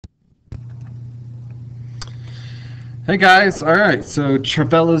Hey guys, alright, so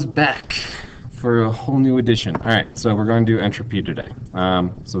Travella's back for a whole new edition. Alright, so we're going to do entropy today.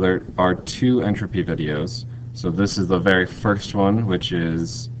 So there are two entropy videos. So this is the very first one, which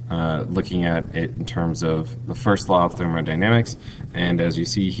is looking at it in terms of the first law of thermodynamics. And as you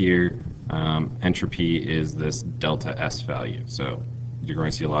see here, entropy is this delta S value. So you're going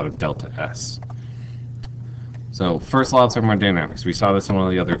to see a lot of delta S. So first law of thermodynamics, we saw this in one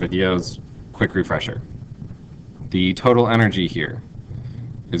of the other videos. Quick refresher. The total energy here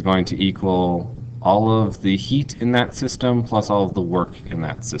is going to equal all of the heat in that system plus all of the work in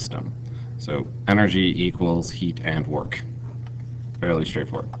that system. So energy equals heat and work. Fairly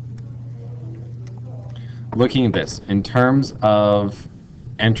straightforward. Looking at this, in terms of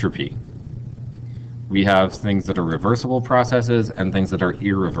entropy, we have things that are reversible processes and things that are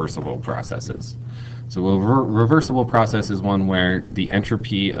irreversible processes. So a reversible process is one where the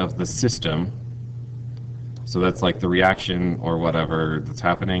entropy of the system, so that's like the reaction or whatever that's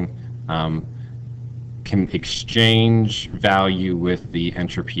happening, can exchange value with the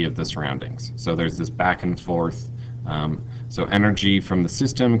entropy of the surroundings. So there's this back and forth. So energy from the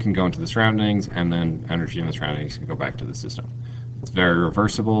system can go into the surroundings, and then energy in the surroundings can go back to the system. It's very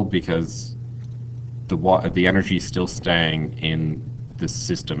reversible because the energy is still staying in the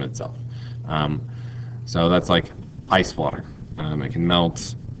system itself. So that's like ice water. It can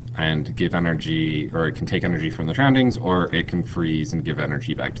melt and give energy, or it can take energy from the surroundings, or it can freeze and give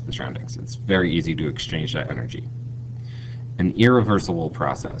energy back to the surroundings. It's very easy to exchange that energy. An irreversible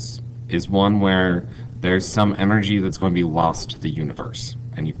process is one where there's some energy that's going to be lost to the universe,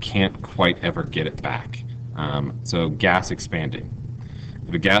 and you can't quite ever get it back. So gas expanding.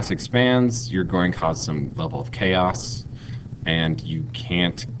 If a gas expands, you're going to cause some level of chaos, and you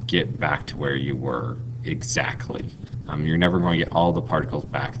can't get back to where you were exactly. You're never going to get all the particles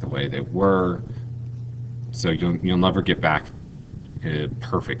back the way they were, so you'll never get back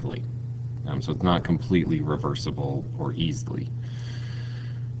perfectly. So it's not completely reversible or easily.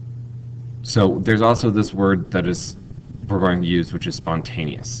 So there's also this word that we're going to use, which is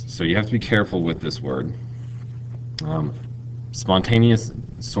spontaneous. So you have to be careful with this word. Spontaneous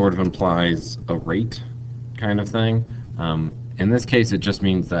sort of implies a rate kind of thing. In this case, it just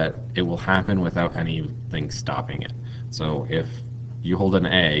means that it will happen without anything stopping it. So if you hold an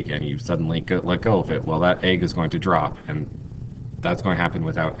egg and you suddenly let go of it, well, that egg is going to drop, and that's going to happen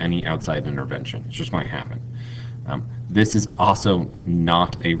without any outside intervention. It's just going to happen. This is also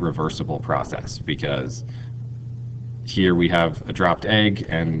not a reversible process, because here we have a dropped egg,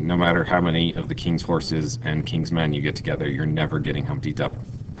 and no matter how many of the king's horses and king's men you get together, you're never getting Humpty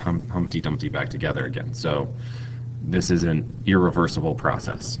Dumpty back together again. So this is an irreversible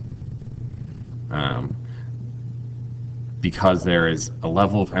process. Because there is a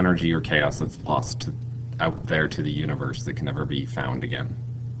level of energy or chaos that's lost out there to the universe that can never be found again.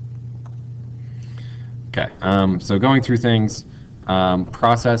 Okay, so going through things,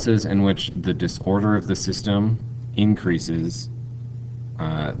 processes in which the disorder of the system increases,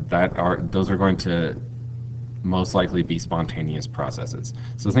 those are going to most likely be spontaneous processes.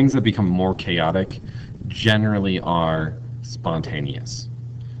 So things that become more chaotic generally are spontaneous.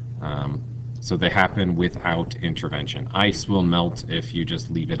 So they happen without intervention. Ice will melt if you just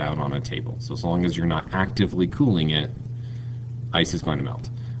leave it out on a table. So as long as you're not actively cooling it, ice is going to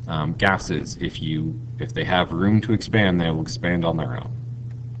melt. Gases, if they have room to expand, they will expand on their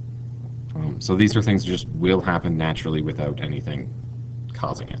own. So these are things that just will happen naturally without anything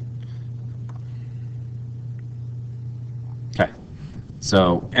causing it. Okay,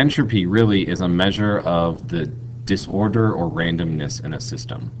 so entropy really is a measure of the disorder or randomness in a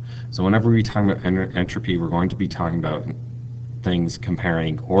system. So whenever we talk about entropy, we're going to be talking about things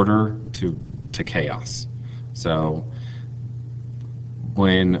comparing order to chaos. So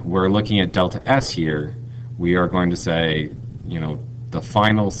when we're looking at delta S here, we are going to say, the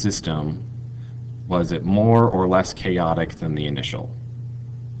final system, was it more or less chaotic than the initial?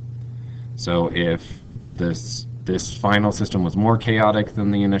 So if this final system was more chaotic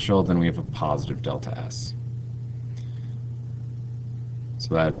than the initial, then we have a positive delta S.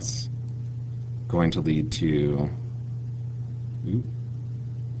 So that's going to lead to,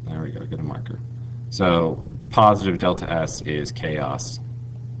 there we go, get a marker. So positive delta S is chaos,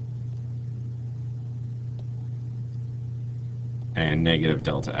 and negative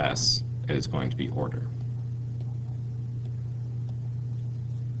delta S is going to be order.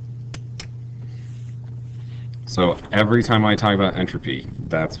 So every time I talk about entropy,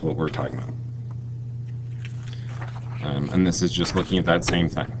 that's what we're talking about. And this is just looking at that same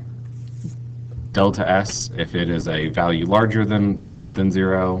thing. Delta S, if it is a value larger than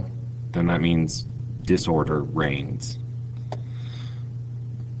 0, then that means disorder reigns.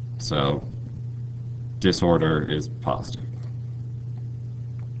 So disorder is positive.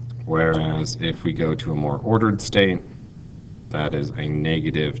 Whereas if we go to a more ordered state, that is a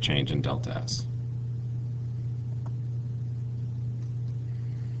negative change in delta S.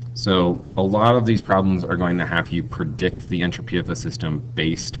 So a lot of these problems are going to have you predict the entropy of the system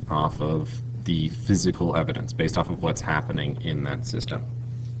based off of the physical evidence, based off of what's happening in that system.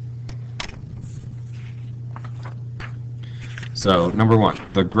 So number one,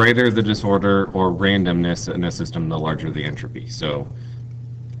 the greater the disorder or randomness in a system, the larger the entropy. So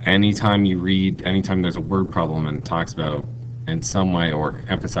anytime there's a word problem and it talks about in some way or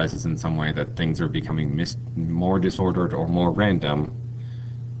emphasizes in some way that things are becoming more disordered or more random,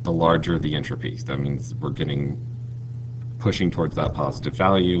 the larger the entropy. That means we're pushing towards that positive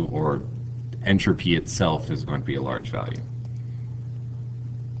value, or entropy itself is going to be a large value.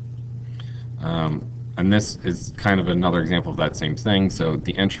 And this is kind of another example of that same thing. So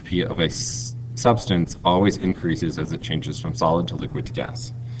the entropy of a substance always increases as it changes from solid to liquid to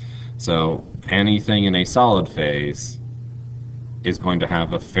gas. So anything in a solid phase is going to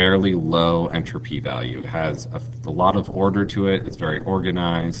have a fairly low entropy value. It has a lot of order to it. It's very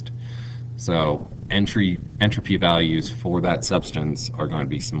organized. So entropy values for that substance are going to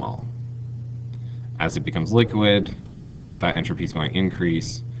be small. As it becomes liquid, that entropy is going to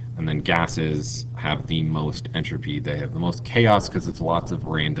increase, and then gases have the most entropy. They have the most chaos because it's lots of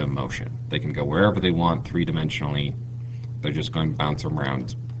random motion. They can go wherever they want three-dimensionally. They're just going to bounce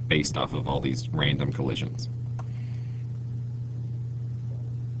around based off of all these random collisions.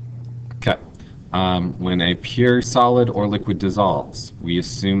 Okay. When a pure solid or liquid dissolves, we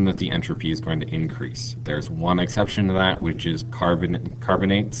assume that the entropy is going to increase. There's one exception to that, which is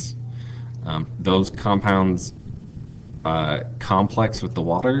carbonates. Those compounds complex with the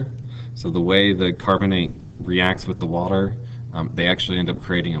water, so the way the carbonate reacts with the water, they actually end up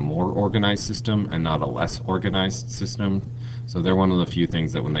creating a more organized system and not a less organized system. So they're one of the few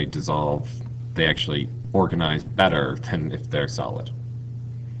things that when they dissolve, they actually organize better than if they're solid.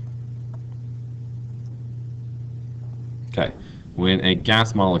 Okay, when a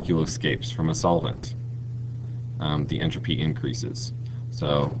gas molecule escapes from a solvent, the entropy increases.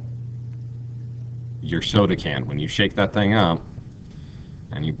 So your soda can, when you shake that thing up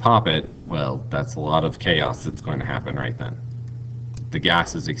and you pop it, well, that's a lot of chaos that's going to happen right then. The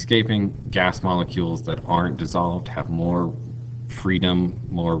gas is escaping. Gas molecules that aren't dissolved have more freedom,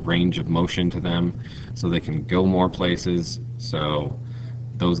 more range of motion to them, so they can go more places. So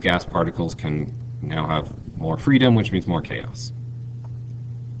those gas particles can now have more freedom, which means more chaos.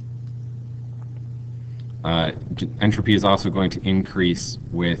 Entropy is also going to increase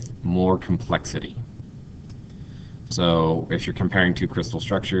with more complexity. So if you're comparing two crystal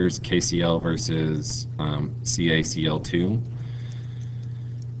structures, KCl versus CaCl2,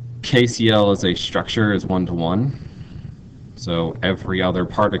 KCl as a structure is 1-to-1. So every other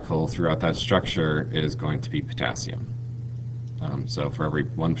particle throughout that structure is going to be potassium. So for every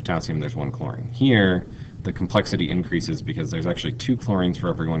one potassium, there's one chlorine. Here, the complexity increases because there's actually 2 chlorines for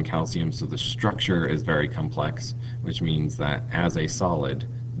every 1 calcium, so the structure is very complex, which means that as a solid,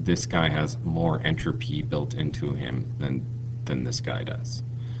 this guy has more entropy built into him than this guy does.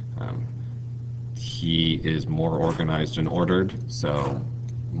 He is more organized and ordered, so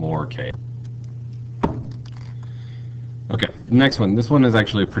more chaos. Okay, next one. This one is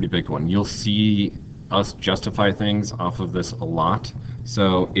actually a pretty big one. You'll see us justify things off of this a lot.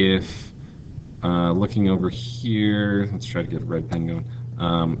 So if looking over here, let's try to get a red pen going.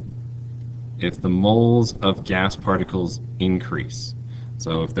 If the moles of gas particles increase,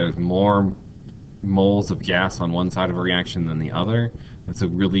 so if there's more moles of gas on one side of a reaction than the other, that's a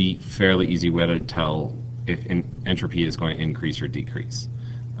really fairly easy way to tell if entropy is going to increase or decrease.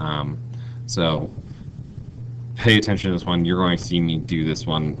 So pay attention to this one. You're going to see me do this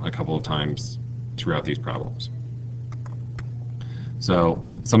one a couple of times throughout these problems. So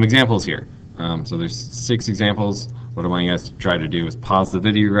some examples here. So there's 6 examples. What I want you guys to try to do is pause the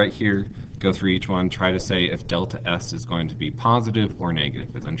video right here, go through each one, try to say if delta S is going to be positive or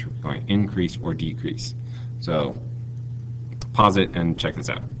negative, is entropy going to increase or decrease. So pause it and check this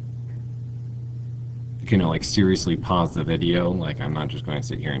out. You can like seriously pause the video, like I'm not just going to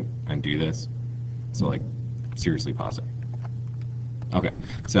sit here and do this. So like seriously pause it. Okay,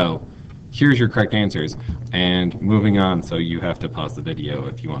 so here's your correct answers, and moving on, so you have to pause the video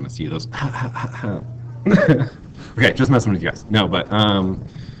if you want to see those. Okay, just messing with you guys. No, but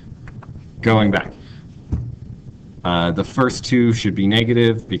going back. The first 2 should be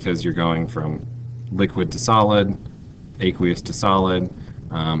negative because you're going from liquid to solid, aqueous to solid.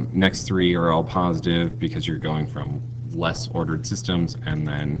 Next three are all positive because you're going from less ordered systems, and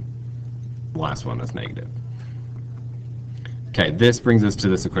then the last one is negative. Okay, this brings us to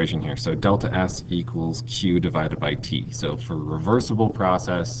this equation here. So delta S equals Q divided by T. So for a reversible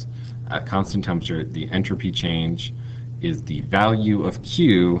process at constant temperature, the entropy change is the value of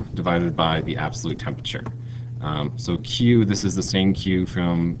Q divided by the absolute temperature. So Q, this is the same Q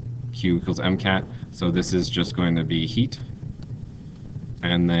from Q equals MCAT. So this is just going to be heat.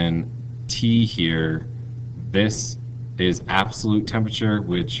 And then T here, this is absolute temperature,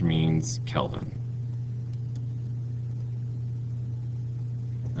 which means Kelvin.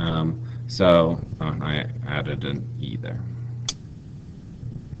 I added an E there.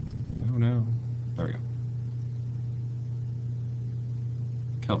 No. There we go.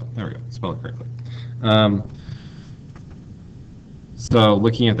 Kelvin, there we go. Spell it correctly. So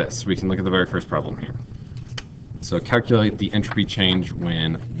looking at this, we can look at the very first problem here. So calculate the entropy change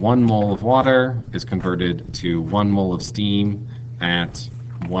when 1 mole of water is converted to 1 mole of steam at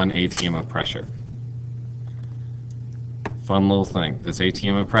 1 atm of pressure. Fun little thing, this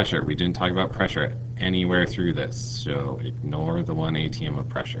atm of pressure, we didn't talk about pressure anywhere through this, so ignore the 1 atm of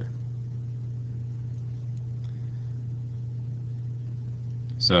pressure.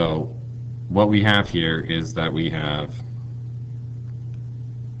 So what we have here is that we have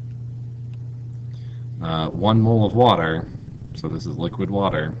 1 mole of water, so this is liquid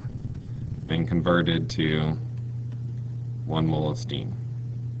water, being converted to 1 mole of steam.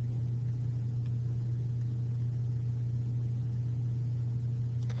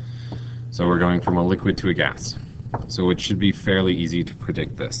 So we're going from a liquid to a gas. So it should be fairly easy to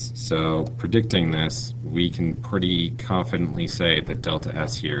predict this. So predicting this, we can pretty confidently say that delta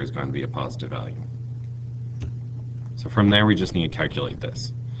S here is going to be a positive value. So from there, we just need to calculate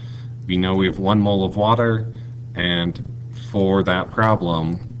this. We know we have 1 mole of water, and for that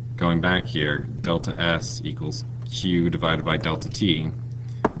problem, going back here, delta S equals Q divided by delta T.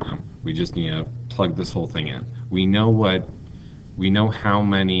 We just need to plug this whole thing in. We know how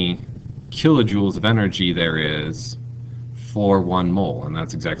many kilojoules of energy there is for 1 mole, and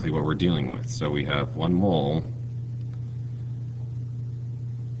that's exactly what we're dealing with. So we have 1 mole.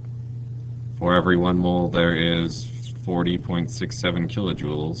 For every 1 mole, there is 40.67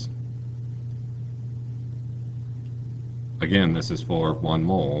 kilojoules. Again, this is for 1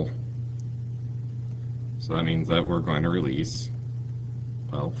 mole. So that means that we're going to release,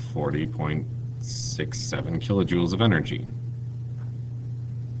 well, 40.67 kilojoules of energy.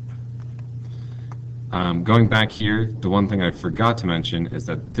 Going back here, the one thing I forgot to mention is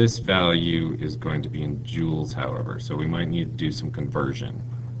that this value is going to be in joules, however, so we might need to do some conversion.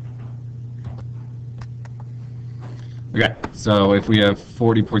 Okay, so if we have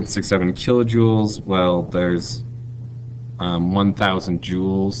 40.67 kilojoules, well, there's 1,000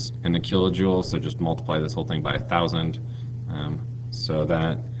 joules in a kilojoule, so just multiply this whole thing by 1,000. So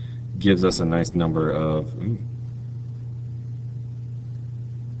that gives us a nice number of,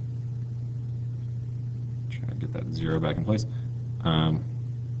 try to get that 0 back in place,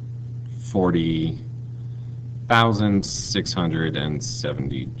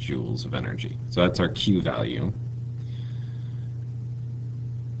 40,670 joules of energy. So that's our Q value.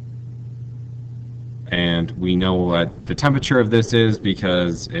 And we know what the temperature of this is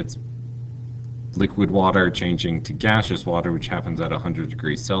because it's liquid water changing to gaseous water, which happens at 100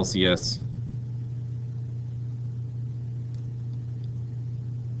 degrees Celsius.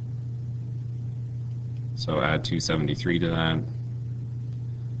 So add 273 to that,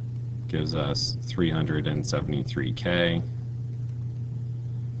 gives us 373 K.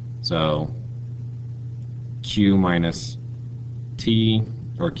 So Q minus T,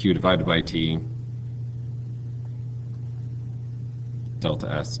 or Q divided by T,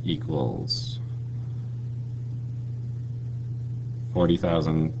 delta S equals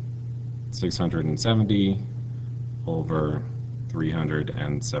 40,670 over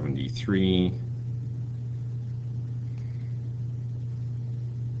 373.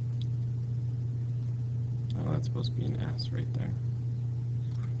 Oh, that's supposed to be an S right there.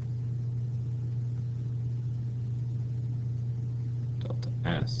 Delta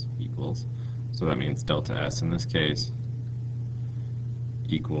S equals, so that means delta S in this case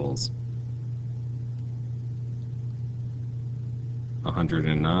equals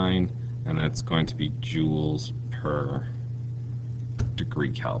 109, and that's going to be joules per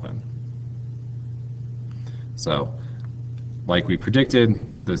degree Kelvin. So, like we predicted,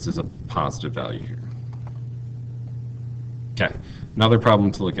 this is a positive value here. Okay, another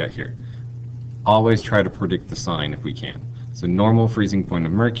problem to look at here. Always try to predict the sign if we can. So normal freezing point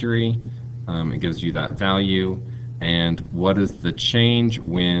of mercury, it gives you that value. and what is the change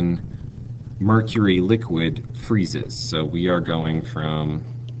when mercury liquid freezes. So we are going from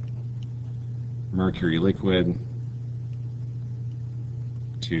mercury liquid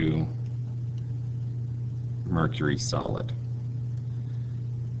to mercury solid.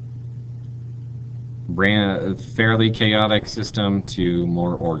 Fairly chaotic system to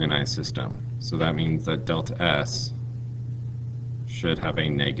more organized system. So that means that delta S should have a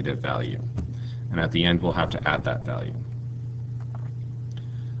negative value. And at the end, we'll have to add that value.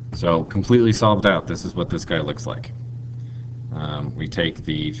 So completely solved out, this is what this guy looks like. We take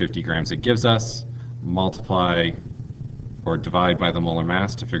the 50 grams it gives us, multiply or divide by the molar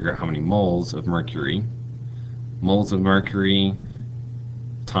mass to figure out how many moles of mercury. Moles of mercury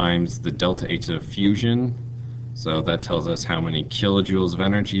times the delta H of fusion. So that tells us how many kilojoules of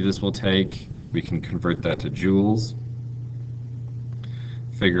energy this will take. We can convert that to joules.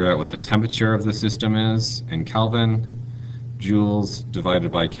 Figure out what the temperature of the system is in Kelvin. Joules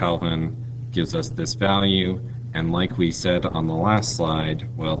divided by Kelvin gives us this value. And like we said on the last slide,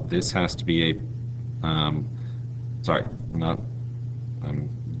 well, this has to be I'm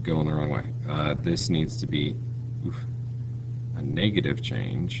going the wrong way. This needs to be a negative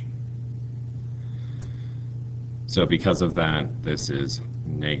change. So because of that, this is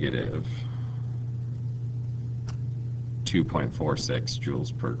negative 2.46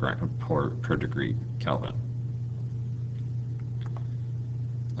 joules per degree Kelvin.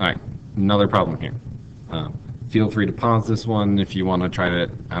 All right, another problem here. Feel free to pause this one if you want to try it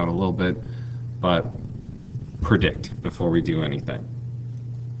out a little bit, but predict before we do anything.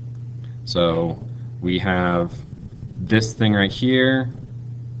 So we have this thing right here,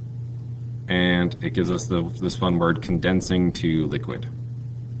 and it gives us this fun word, condensing to liquid.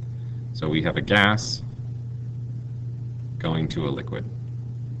 So we have a gas going to a liquid.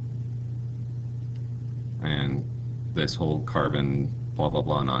 And this whole carbon blah blah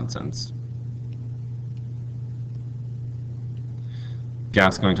blah nonsense.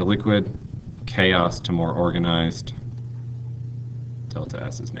 Gas going to liquid, chaos to more organized, delta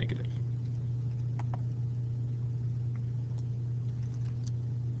S is negative.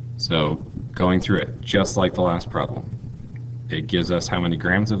 So going through it, just like the last problem, it gives us how many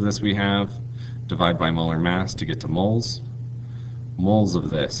grams of this we have, divide by molar mass to get to moles. Moles of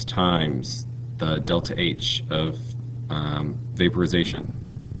this times the delta H of vaporization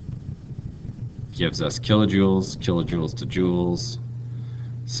gives us kilojoules, kilojoules to joules,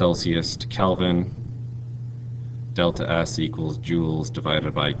 Celsius to Kelvin, delta S equals joules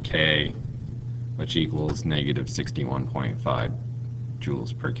divided by K, which equals negative 61.5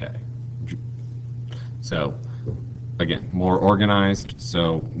 joules per K. So again, more organized,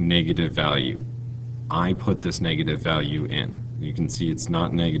 so negative value. I put this negative value in. You can see it's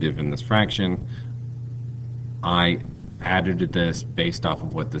not negative in this fraction. I added this based off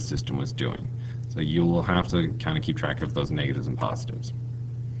of what the system was doing. So you will have to kind of keep track of those negatives and positives.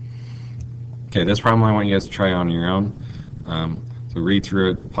 Okay, this problem I want you guys to try on your own. So read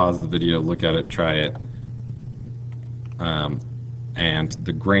through it, pause the video, look at it, try it. And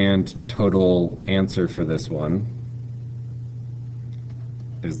the grand total answer for this one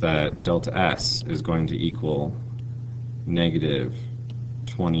is that delta S is going to equal negative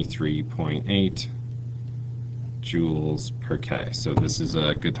 23.8 joules per K. So this is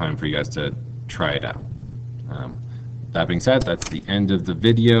a good time for you guys to try it out. That being said, that's the end of the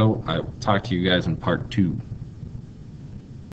video. I will talk to you guys in part 2.